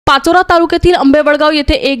पाचोरा तालुक्यातील आंबेवडगाव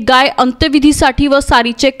येथे एक गाय अंत्यविधीसाठी व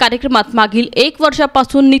सारीचे कार्यक्रमात मागील 1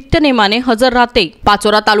 वर्षापासून नित्यनेमाने हजर राहते।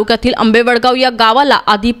 पाचोरा तालुक्यातील आंबेवडगाव या गावाला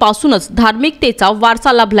आधीपासूनच धार्मिकतेचा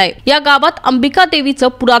वारसा लाभलाय। या गावात अंबिका देवीचं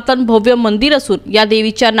पुरातन भव्य मंदिर असून या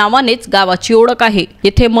देवीच्या नावानेच गावाची ओळख आहे।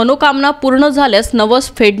 येथे मनोकामना पूर्ण झाल्यास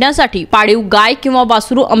नवस फेडण्यासाठी पाळीव गाय किंवा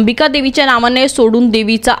वासरू अंबिका देवीच्या नावाने सोडून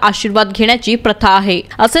देवीचा आशीर्वाद घेण्याची प्रथा आहे।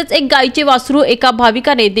 असेच एक गायीचे वासरू एका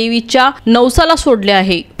भाविकाने देवीच्या नवसाला सोडले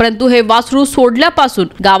आहे, परंतु हे वासरू सोडल्यापासून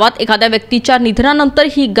गावात एखाद्या व्यक्तीच्या निधनानंतर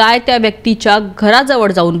ही गाय त्या व्यक्तीच्या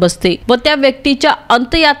घराजवळ जाऊन बसते व त्या व्यक्तीच्या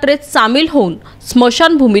अंत्ययात्रेत सामील होऊन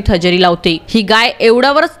स्मशानभूमीत हजेरी लावते। ही गाय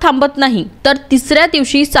एवढ्यावरच थांबत नाही तर तिसऱ्या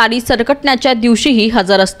दिवशी सारी सरकटण्याच्या दिवशीही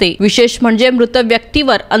हजर असते। विशेष म्हणजे मृत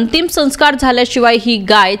व्यक्तीवर अंतिम संस्कार झाल्याशिवाय ही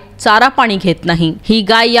गाय चारा पाणी घेत नाही। ही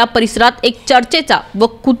गाय या परिसरात एक चर्चेचा व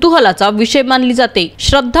कुतूहलाचा विषय मानली जाते।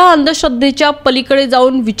 श्रद्धा अंधश्रद्धेच्या पलीकडे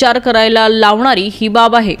जाऊन विचार करायला लावणारी ही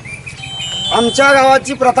बाब आहे। आमच्या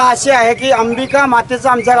गावाची प्रथा अशी आहे की अंबिका मातेचं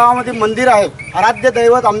आमच्या गावामध्ये मंदिर आहे, आराध्य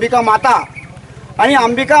दैवत अंबिका माता, आणि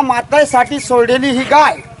अंबिका मातेसाठी सोडलेली ही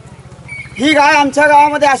गाय आमच्या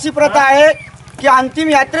गावामध्ये अशी प्रथा आहे की अंतिम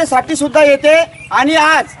यात्रेसाठी सुद्धा येते। आणि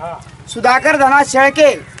आज सुधाकर धना शेळके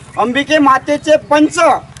अंबिके मातेचे पंच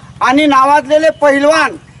आणि नावाजलेले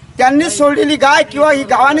पहिलवान त्यांनी सोडलेली गाय किंवा ही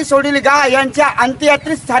गावाने सोडलेली गाय यांच्या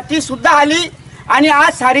अंत्ययात्रेसाठी सुद्धा आली। आणि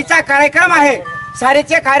आज सारीचा कार्यक्रम आहे,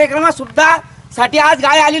 सारीच्या कार्यक्रमात सुद्धा साठी आज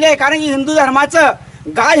गाय आलेली आहे, कारण की हिंदू धर्माचं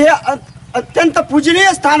गाय हे अत्यंत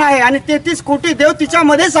पूजनीय स्थान आहे आणि 33 कोटी देव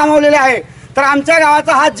तिच्यामध्ये सामावलेले आहे। तर आमच्या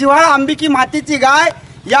गावाचा हा जिव्हाळा अंबिकी मातेची गाय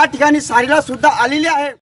या ठिकाणी सारीला सुद्धा आलेली आहे।